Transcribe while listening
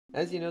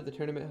As you know, the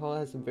tournament hall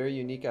has some very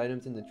unique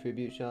items in the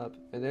tribute shop,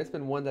 and there's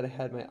been one that I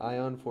had my eye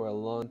on for a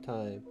long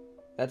time.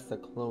 That's the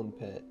clone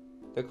pet.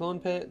 The clone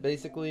pet,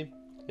 basically,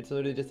 it's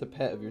literally just a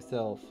pet of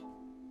yourself.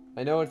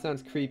 I know it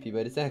sounds creepy,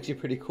 but it's actually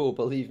pretty cool,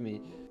 believe me.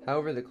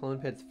 However, the clone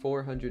pet's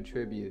 400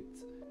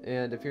 tributes.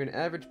 And if you're an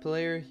average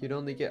player, you'd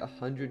only get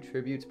 100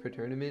 tributes per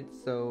tournament,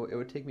 so it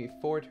would take me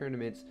 4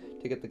 tournaments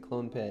to get the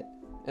clone pet.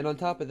 And on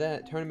top of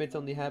that, tournaments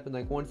only happen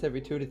like once every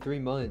 2 to 3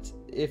 months,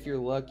 if you're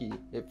lucky.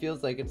 It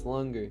feels like it's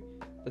longer.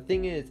 The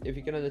thing is, if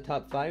you get on the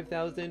top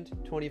 5,000,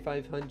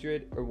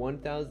 2,500, or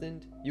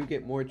 1,000, you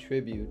get more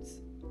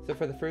tributes. So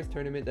for the first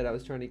tournament that I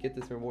was trying to get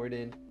this reward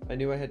in, I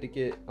knew I had to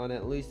get on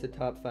at least the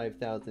top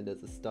 5,000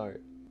 as a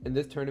start. And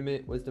this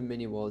tournament was the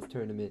mini walls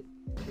tournament.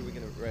 Who are we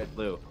gonna red?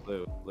 Blue.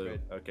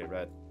 Red. Okay,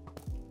 red.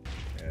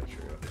 Yeah,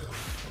 true.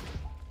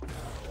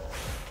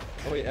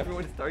 Oh wait,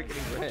 everyone's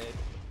targeting red.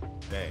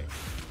 Dang.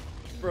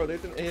 Bro,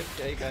 there's an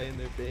AFK guy in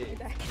their base.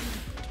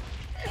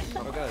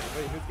 Oh god,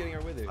 wait, who's getting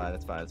our wither?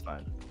 It's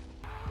fine.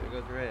 There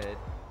goes red.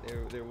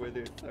 Their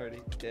wither's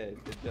already dead.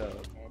 Good job.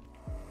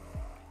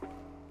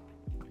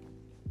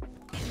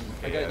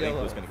 Okay, I got think yellow.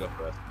 Blue's gonna go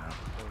for us now.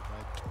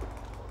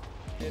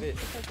 Hit it.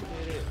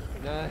 Hit it.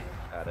 Nice.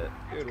 Got it.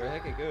 Dude, we're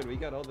heckin' good. We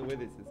got all the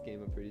withers this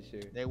game, I'm pretty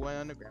sure. They went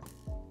underground.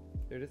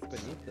 They're just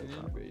beneath us,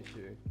 I'm pretty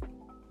sure.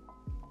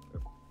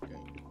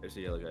 There's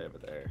a yellow guy over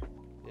there.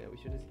 Yeah, we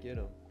should just get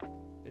him.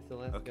 It's the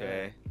last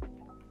Okay. guy.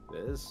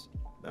 It is?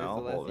 Where's No,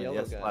 the last yellow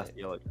yes, guy? the last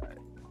yellow guy.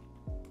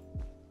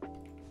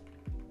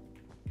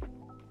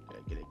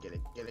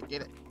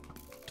 Get it.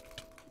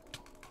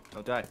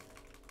 Don't die.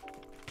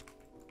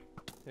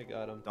 I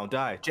got him. Don't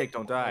die. Jake,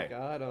 don't die. I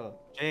got him.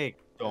 Jake,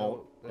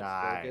 don't Let's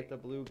die. go get the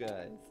blue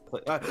guys. Oh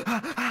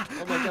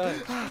my god.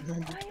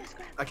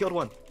 I killed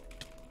one.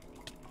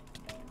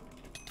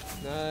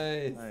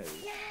 Nice.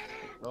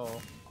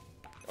 Oh.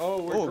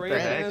 Oh, we're Oh,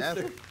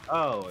 Grandmaster. Oh.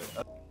 Oh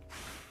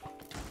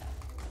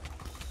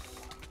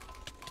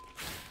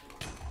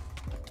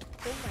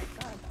my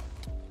god.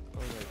 Oh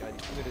my god,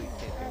 you literally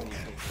can't do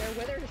anything. Their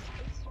withers.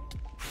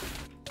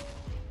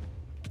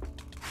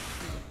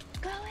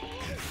 Go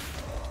in!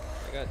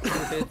 I got 2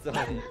 hits on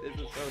it. This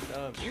is so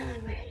dumb.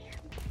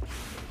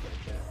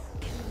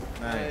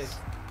 Nice.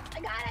 I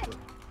got it!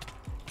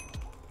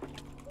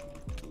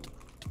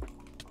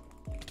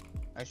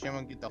 Actually, I'm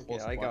gonna get the whole Okay,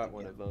 squad. I got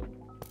one of them.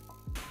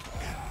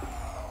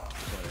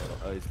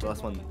 Oh, he's the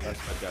last one. Last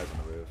 5 guys on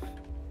the roof.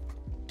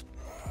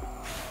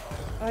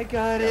 I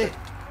got it!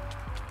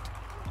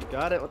 You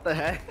got it? What the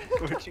heck?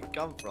 Where'd you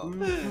come from?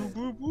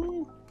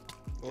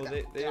 Well,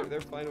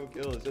 their final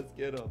kill is just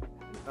get them.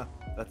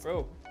 That's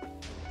Bro.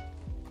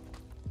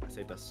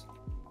 saved us.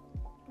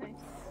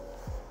 Nice.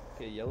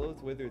 Okay,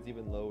 yellow's wither is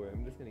even lower.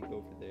 I'm just gonna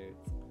go for theirs.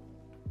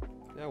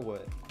 Now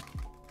what?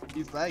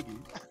 He's laggy.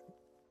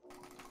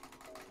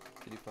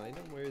 Did you find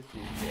him? Where is he?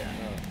 Yeah.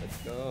 Oh, let's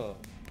go.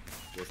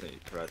 Just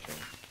need crouching.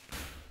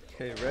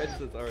 Okay, red's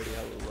is already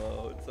hella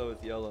low, and so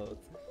is yellow's.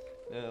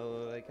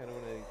 Now, I kind of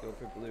want to go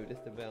for blue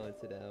just to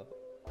balance it out.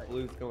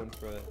 Blue's going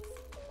for us.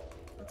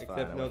 That's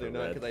Except fine, no, I they're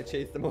went not, for because I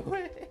chased them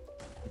away.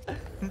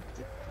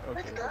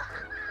 Okay.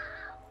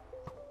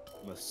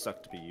 Must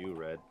suck to be you,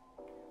 Red.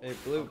 Hey,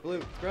 blue,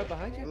 grab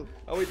behind you.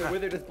 Oh wait, the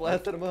wither just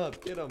blasted him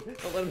up. Get him.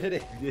 Don't let him hit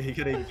it. Yeah, he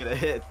couldn't even get a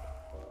hit.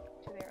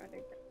 So they're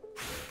underground.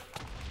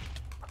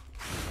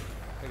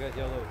 I got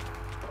yellow.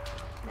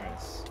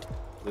 Nice.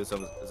 Blue's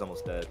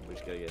almost dead. We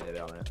just gotta get hit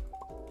on it.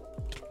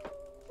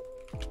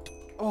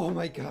 Oh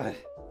my god.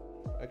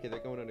 Okay, they're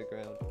going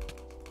underground.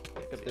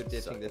 Except they're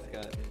ditching this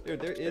guy. Dude,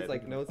 there is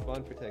like no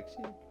spawn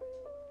protection.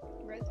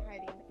 Red's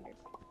hiding under.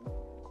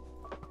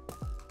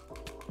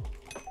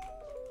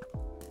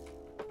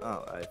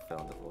 Oh, I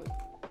fell in the void.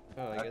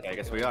 Oh, Okay, I we're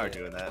guess going we are in.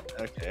 doing that.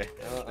 Okay.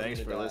 Oh, I'm Thanks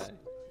gonna for die. listening.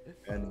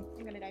 And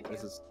I'm gonna die too.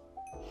 this is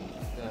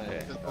Nice.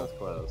 okay. That was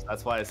close.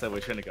 That's why I said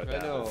we shouldn't go I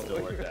down. know. It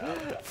still worked out.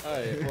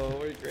 Alright, well,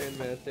 we're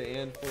Grandmaster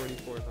and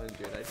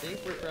 4,400. I think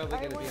we're probably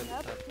I gonna be on went the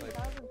up top 5.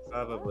 2,000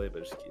 Probably,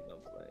 but just keep them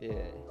playing.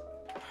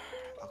 Yeah.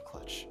 I'll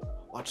clutch.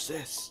 Watch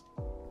this.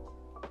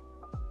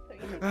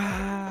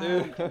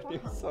 Dude,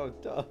 you're so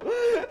dumb.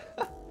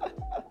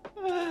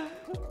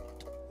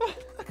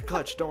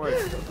 Clutch, don't worry.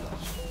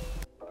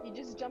 You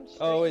just jumped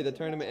straight. Oh wait, the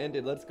tournament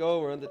ended. Let's go.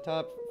 We're on the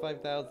top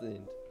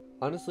 5,000.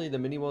 Honestly, the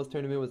mini walls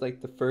tournament was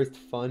like the first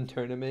fun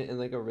tournament in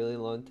like a really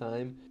long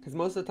time. Because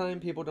most of the time,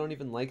 people don't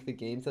even like the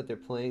games that they're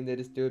playing. They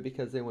just do it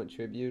because they want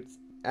tributes.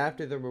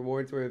 After the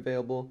rewards were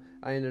available,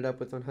 I ended up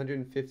with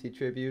 150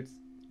 tributes.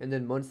 And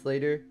then months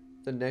later,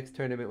 the next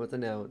tournament was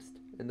announced.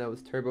 And that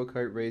was Turbo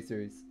Kart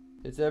Racers.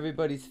 It's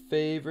everybody's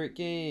favorite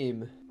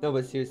game. No,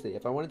 but seriously,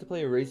 if I wanted to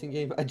play a racing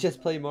game, I'd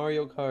just play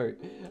Mario Kart.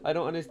 I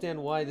don't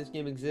understand why this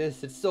game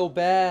exists. It's so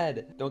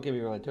bad. Don't get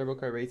me wrong, Turbo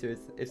Kart Racers,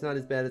 it's not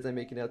as bad as I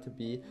make it out to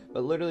be,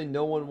 but literally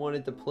no one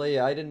wanted to play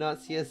it. I did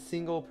not see a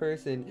single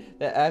person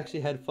that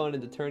actually had fun in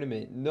the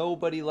tournament.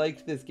 Nobody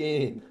liked this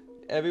game.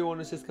 Everyone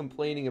was just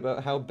complaining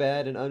about how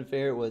bad and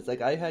unfair it was.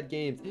 Like, I had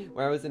games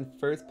where I was in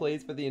first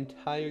place for the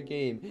entire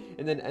game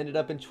and then ended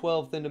up in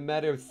 12th in a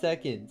matter of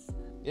seconds.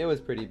 It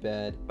was pretty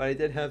bad, but I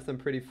did have some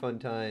pretty fun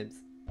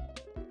times.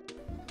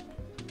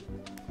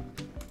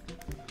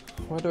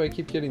 Why do I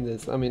keep getting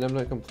this? I mean, I'm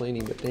not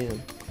complaining, but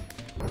damn.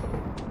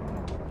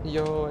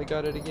 Yo, I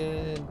got it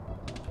again.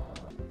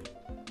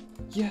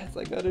 Yes,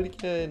 I got it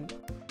again.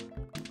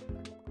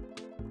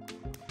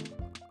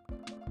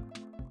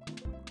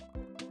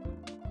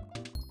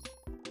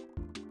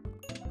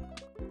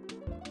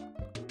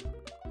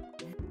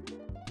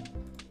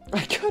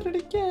 I got it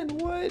again,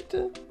 what?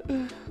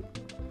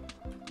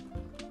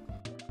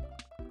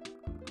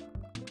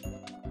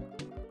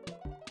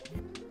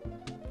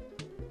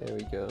 There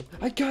we go.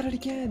 I got it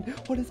again!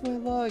 What is my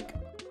luck?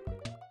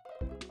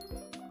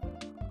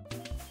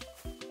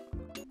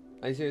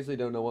 I seriously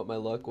don't know what my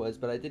luck was,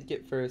 but I did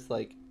get first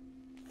like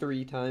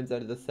 3 times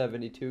out of the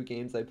 72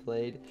 games I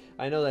played.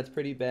 I know that's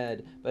pretty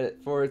bad, but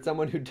for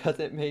someone who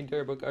doesn't main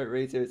Turbo Kart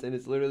Racers and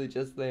is literally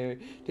just there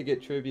to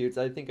get tributes,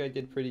 I think I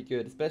did pretty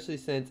good, especially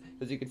since,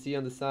 as you can see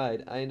on the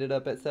side, I ended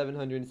up at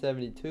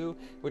 772,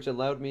 which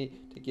allowed me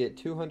to get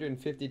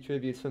 250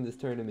 tributes from this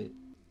tournament.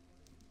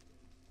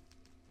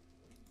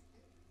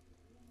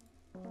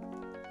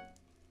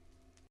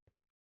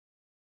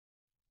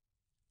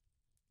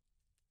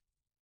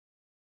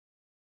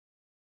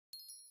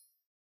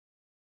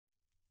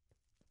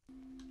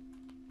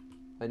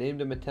 I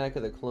named him Attack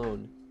of the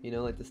Clone, you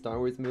know, like the Star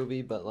Wars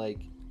movie, but like,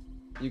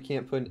 you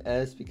can't put an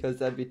S because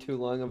that'd be too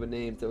long of a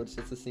name, so it's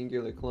just a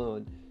singular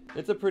clone.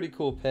 It's a pretty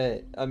cool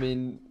pet. I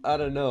mean, I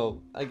don't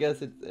know. I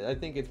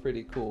think it's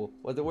pretty cool.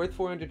 Was it worth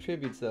 400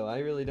 tributes though? I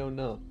really don't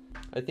know.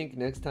 I think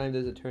next time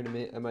there's a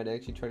tournament, I might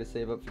actually try to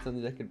save up for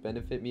something that could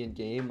benefit me in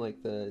game,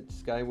 like the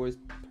Skywars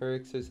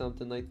perks or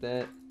something like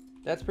that.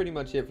 That's pretty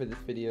much it for this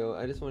video.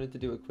 I just wanted to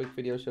do a quick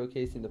video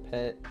showcasing the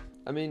pet.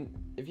 I mean,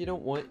 if you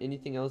don't want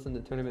anything else in the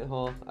tournament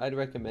hall, I'd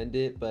recommend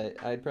it,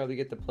 but I'd probably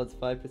get the plus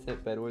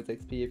 5% Bed Wars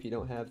XP if you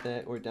don't have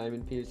that, or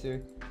Diamond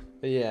Piercer.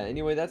 But yeah,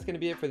 anyway, that's going to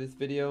be it for this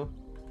video.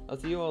 I'll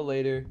see you all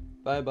later.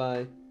 Bye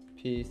bye.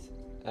 Peace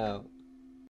out.